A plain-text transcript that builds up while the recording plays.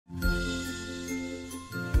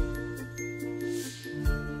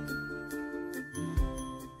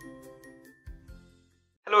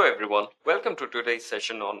Hello everyone, welcome to today's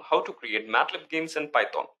session on how to create Mad Lib games in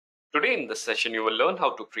Python. Today in this session you will learn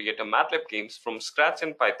how to create a Mad Lib games from scratch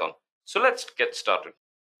in Python. So let's get started.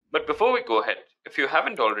 But before we go ahead, if you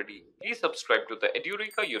haven't already, please subscribe to the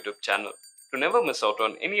Edureka YouTube channel to never miss out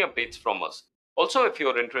on any updates from us. Also, if you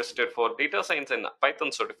are interested for data science and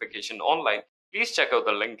Python certification online, please check out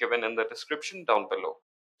the link given in the description down below.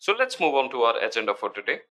 So let's move on to our agenda for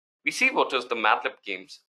today. We see what is the Mad Lib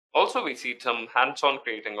games. Also, we see some hands-on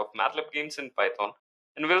creating of Mad Lib games in Python,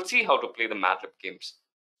 and we'll see how to play the Mad Lib games.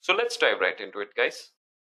 So let's dive right into it, guys.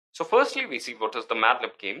 So firstly, we see what is the Mad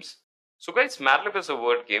Lib games. So guys, Mad Lib is a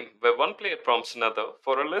word game where one player prompts another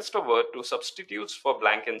for a list of words to substitutes for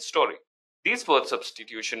blank in story. These word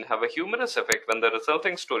substitution have a humorous effect when the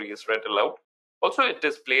resulting story is read aloud. Also, it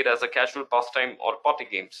is played as a casual pastime or party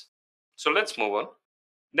games. So let's move on.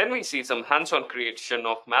 Then we see some hands-on creation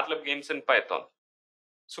of Mad Lib games in Python.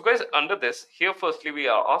 So guys, under this, here firstly we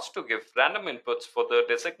are asked to give random inputs for the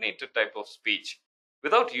designated type of speech.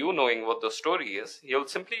 Without you knowing what the story is, you'll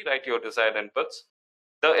simply write your desired inputs.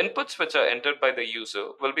 The inputs which are entered by the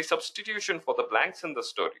user will be substitution for the blanks in the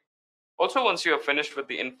story. Also, once you have finished with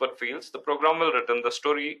the input fields, the program will return the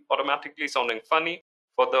story automatically sounding funny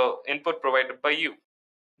for the input provided by you.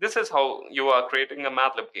 This is how you are creating a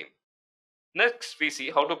Mad Lib game. Next, we see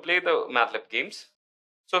how to play the Mad Lib games.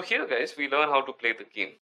 So here guys, we learn how to play the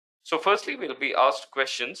game. So firstly, we'll be asked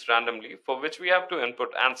questions randomly for which we have to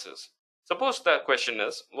input answers. Suppose the question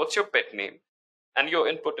is, what's your pet name? And your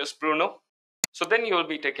input is Bruno. So then you will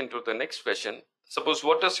be taken to the next question. Suppose,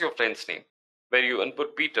 what is your friend's name? Where you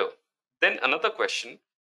input Peter. Then another question,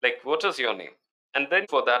 like what is your name? And then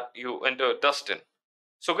for that, you enter Dustin.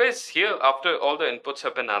 So guys, here after all the inputs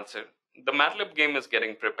have been answered, the Mad Lib game is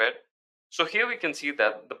getting prepared. So here we can see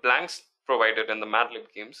that the blanks provided in the Mad Lib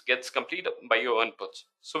games gets completed by your inputs.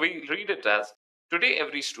 So we read it as, today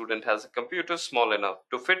every student has a computer small enough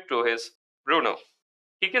to fit to his Bruno.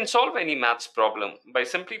 He can solve any maths problem by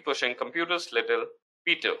simply pushing computer's little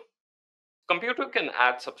Peter. Computer can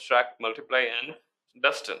add, subtract, multiply, and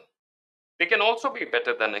Dustin. They can also be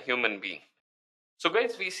better than a human being. So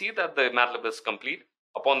guys, we see that the Mad Lib is complete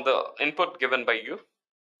upon the input given by you.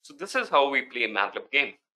 So this is how we play a Mad Lib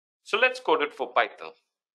game. So let's code it for Python,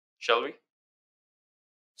 shall we?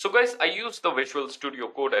 So guys, I use the Visual Studio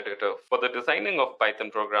Code Editor for the designing of Python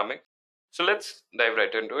programming. So let's dive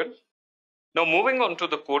right into it. Now moving on to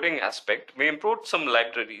the coding aspect, we import some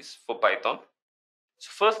libraries for Python. So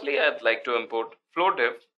firstly, I'd like to import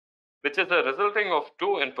floatdiv, which is a resulting of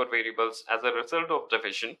two input variables as a result of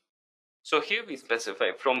division. So here we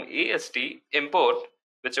specify from AST import,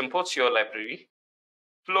 which imports your library,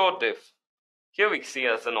 floatdiv. Here we see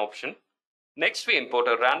as an option. Next, we import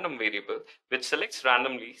a random variable which selects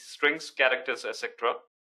randomly strings, characters, etc.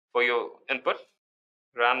 for your input.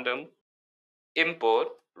 Random import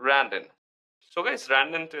random. So guys,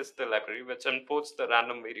 randint is the library which imports the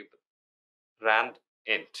random variable,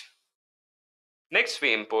 randint. Next,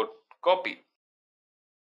 we import copy.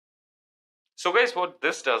 So guys, what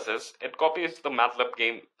this does is it copies the Mad Lib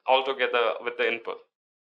game altogether with the input.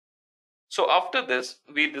 So after this,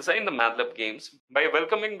 we design the Mad Lib games by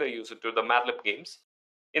welcoming the user to the Mad Lib games.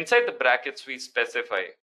 Inside the brackets, we specify.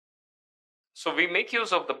 So we make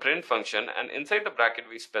use of the print function, and inside the bracket,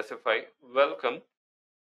 we specify welcome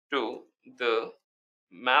to the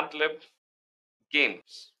Mad Lib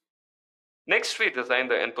games. Next, we design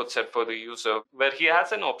the input set for the user where he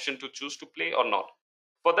has an option to choose to play or not.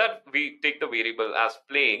 For that, we take the variable as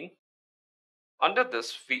playing. Under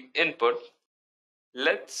this, we input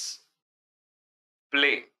let's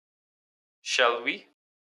play, shall we?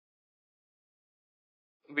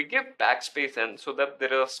 We give backspace n so that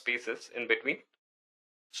there are spaces in between.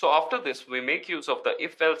 So after this, we make use of the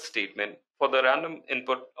if-else statement for the random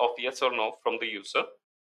input of yes or no from the user.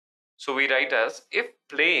 So we write as if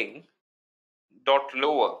playing dot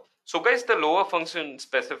lower. So guys, the lower function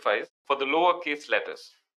specifies for the lowercase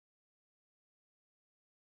letters.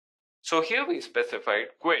 So here we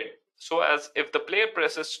specified quit. So as if the player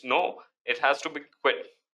presses no, it has to be quit.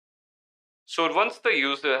 So once the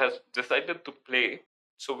user has decided to play,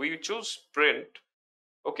 so we choose print,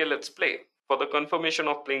 okay, let's play for the confirmation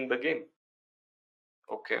of playing the game.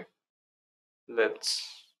 Okay,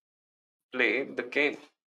 let's play the game.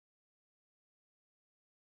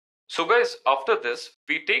 So guys, after this,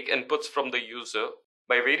 we take inputs from the user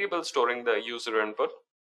by variable storing the user input.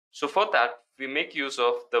 So for that, we make use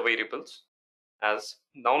of the variables as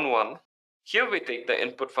noun1. Here we take the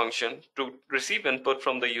input function to receive input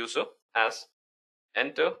from the user as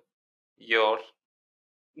enter your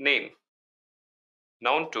name.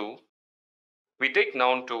 Noun2, we take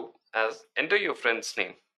noun2 as enter your friend's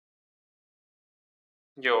name.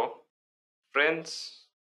 Your friend's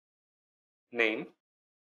name.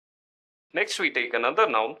 Next we take another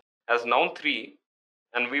noun as noun 3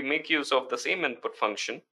 and we make use of the same input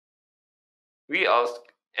function. We ask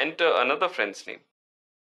enter another friend's name.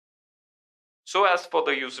 So as for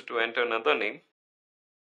the user to enter another name.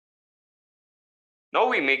 Now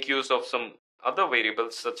we make use of some other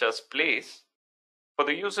variables such as place for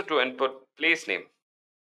the user to input place name.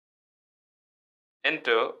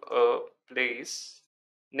 Enter a place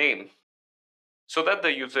name so that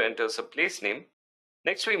the user enters a place name.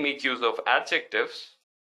 Next we make use of adjectives.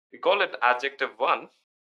 We call it adjective 1.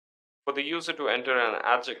 For the user to enter an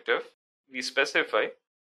adjective, we specify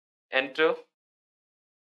enter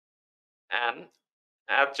an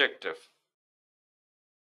adjective.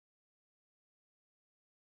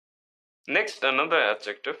 Next another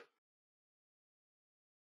adjective.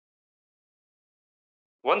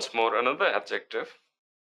 Once more another adjective.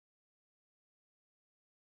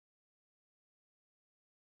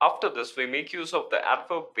 After this we make use of the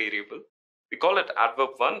adverb variable. We call it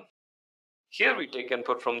adverb 1. Here we take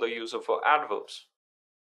input from the user for adverbs.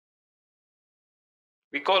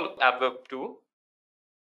 We call adverb 2.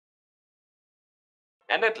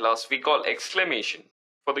 And at last we call exclamation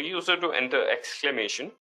for the user to enter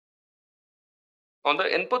exclamation. On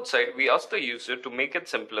the input side we ask the user to make it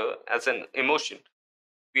simpler as an emotion.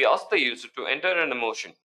 We ask the user to enter an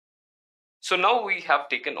emotion. So now we have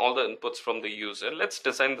taken all the inputs from the user. Let's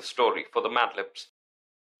design the story for the Mad Libs.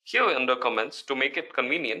 Here under comments, to make it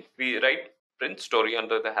convenient, we write print story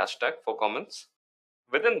under the hashtag for comments.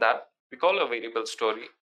 Within that, we call a variable story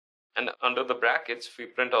and under the brackets, we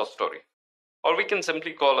print our story. Or we can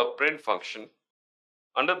simply call a print function.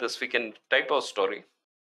 Under this, we can type our story.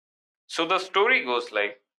 So the story goes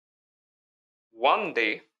like, one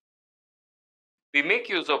day, we make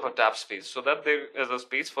use of a tab space so that there is a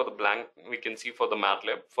space for the blank we can see for the Mad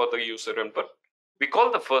Lib for the user input. We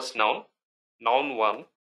call the first noun, noun 1,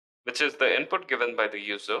 which is the input given by the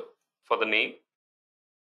user for the name.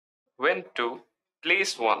 Went to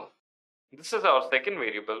place 1. This is our second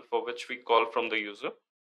variable for which we call from the user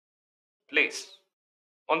place.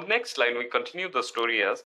 On the next line, we continue the story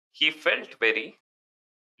as he felt very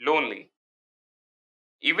lonely.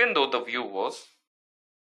 Even though the view was,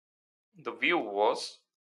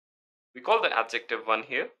 we call the adjective 1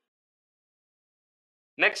 here.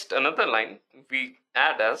 Next, another line we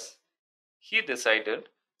add as he decided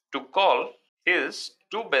to call his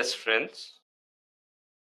 2 best friends.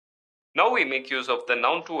 Now we make use of the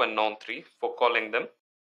noun 2 and noun 3 for calling them.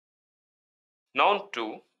 Noun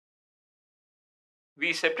 2,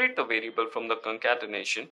 we separate the variable from the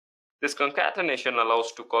concatenation. This concatenation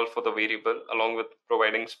allows to call for the variable along with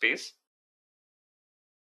providing space.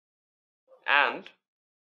 And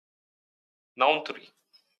noun 3.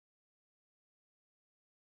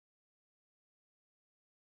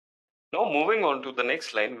 Now moving on to the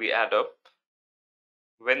next line, we add up.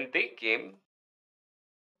 When they came,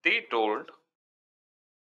 they told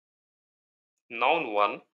noun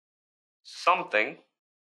 1 something.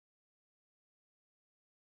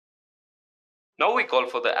 Now we call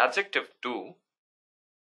for the adjective 2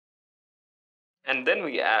 and then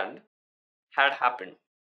we add had happened.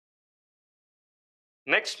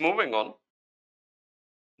 Next, moving on,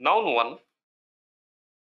 noun 1,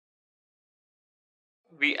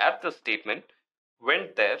 we add the statement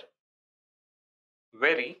went there,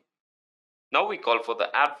 very. Now we call for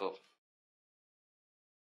the adverb.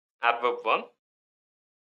 Adverb 1.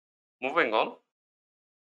 Moving on,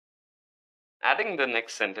 adding the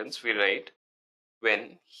next sentence, we write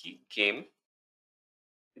when he came.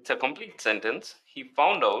 It's a complete sentence. He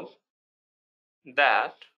found out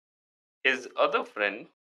that his other friend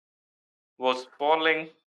was falling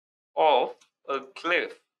off a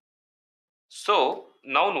cliff. So,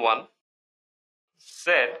 noun 1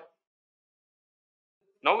 said.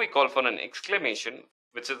 Now we call for an exclamation,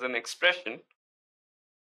 which is an expression.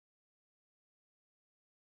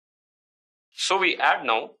 So we add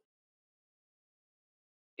now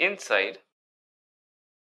inside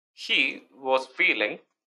he was feeling.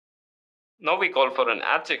 Now we call for an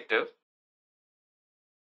adjective.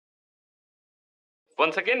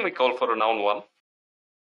 Once again we call for a noun 1.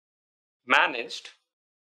 Managed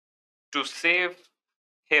to save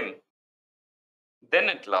him. Then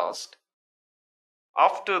at last,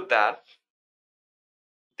 after that,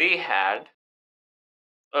 they had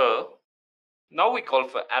a. Now we call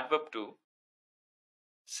for adverb 2.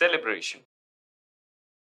 Celebration.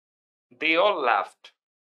 They all laughed.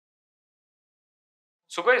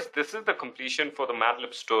 So guys, this is the completion for the Mad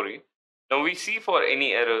Libs story. Now we see for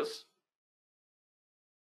any errors.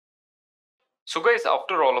 So guys,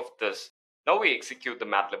 after all of this, now we execute the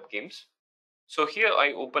Mad Lib games. So here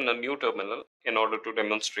I open a new terminal in order to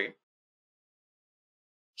demonstrate.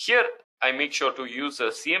 Here I make sure to use a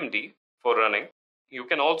CMD for running. You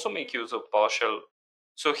can also make use of PowerShell.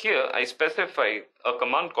 So here I specify a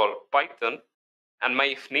command called Python, and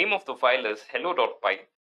my name of the file is hello.py.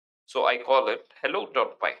 So I call it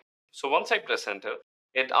hello.py. So once I press enter,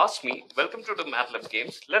 it asks me, welcome to the Mad Lib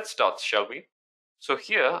games. Let's start, shall we? So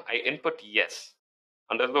here I input yes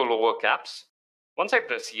under the lower caps. Once I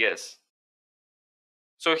press yes,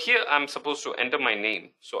 so here I'm supposed to enter my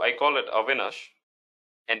name. So I call it Avinash.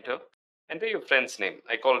 Enter. Enter your friend's name.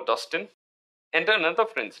 I call Dustin. Enter another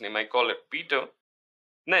friend's name. I call it Peter.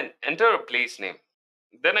 Then enter a place name.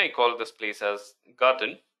 Then I call this place as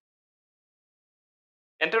garden.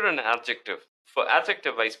 Enter an adjective. For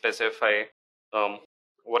adjective, I specify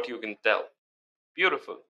what you can tell.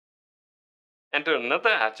 Beautiful. Enter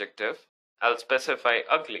another adjective. I'll specify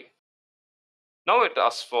ugly. Now it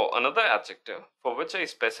asks for another adjective, for which I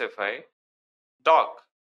specify dark.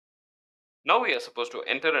 Now we are supposed to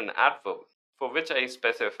enter an adverb, for which I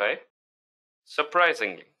specify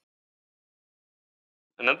surprisingly.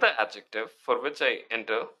 Another adjective, for which I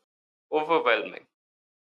enter overwhelming.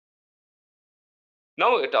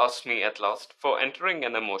 Now it asks me at last for entering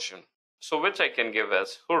an emotion, so which I can give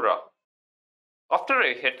as hurrah. After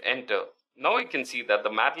I hit enter, now I can see that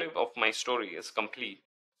the Mad Lib of my story is complete.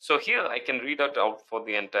 So here I can read it out for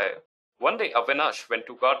the entire. One day Avinash went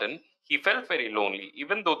to garden. He felt very lonely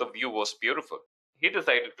even though the view was beautiful. He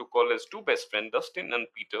decided to call his two best friends Dustin and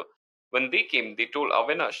Peter. When they came, they told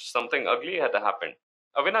Avinash something ugly had happened.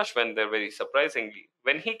 Avinash went there very surprisingly.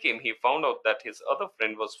 When he came, he found out that his other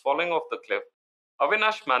friend was falling off the cliff.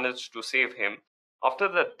 Avinash managed to save him. After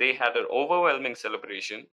that, they had an overwhelming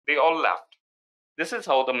celebration. They all laughed. This is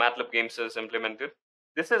how the Mad Lib games is implemented.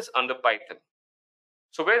 This is under Python.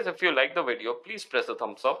 So guys, if you like the video, please press the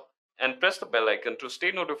thumbs up and press the bell icon to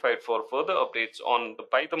stay notified for further updates on the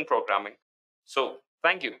Python programming. So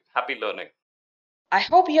thank you. Happy learning. I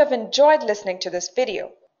hope you have enjoyed listening to this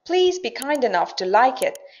video. Please be kind enough to like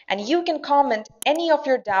it, and you can comment any of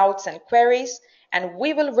your doubts and queries, and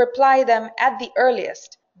we will reply them at the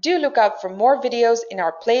earliest. Do look out for more videos in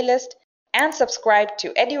our playlist and subscribe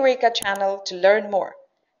to Edureka channel to learn more.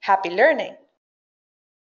 Happy learning!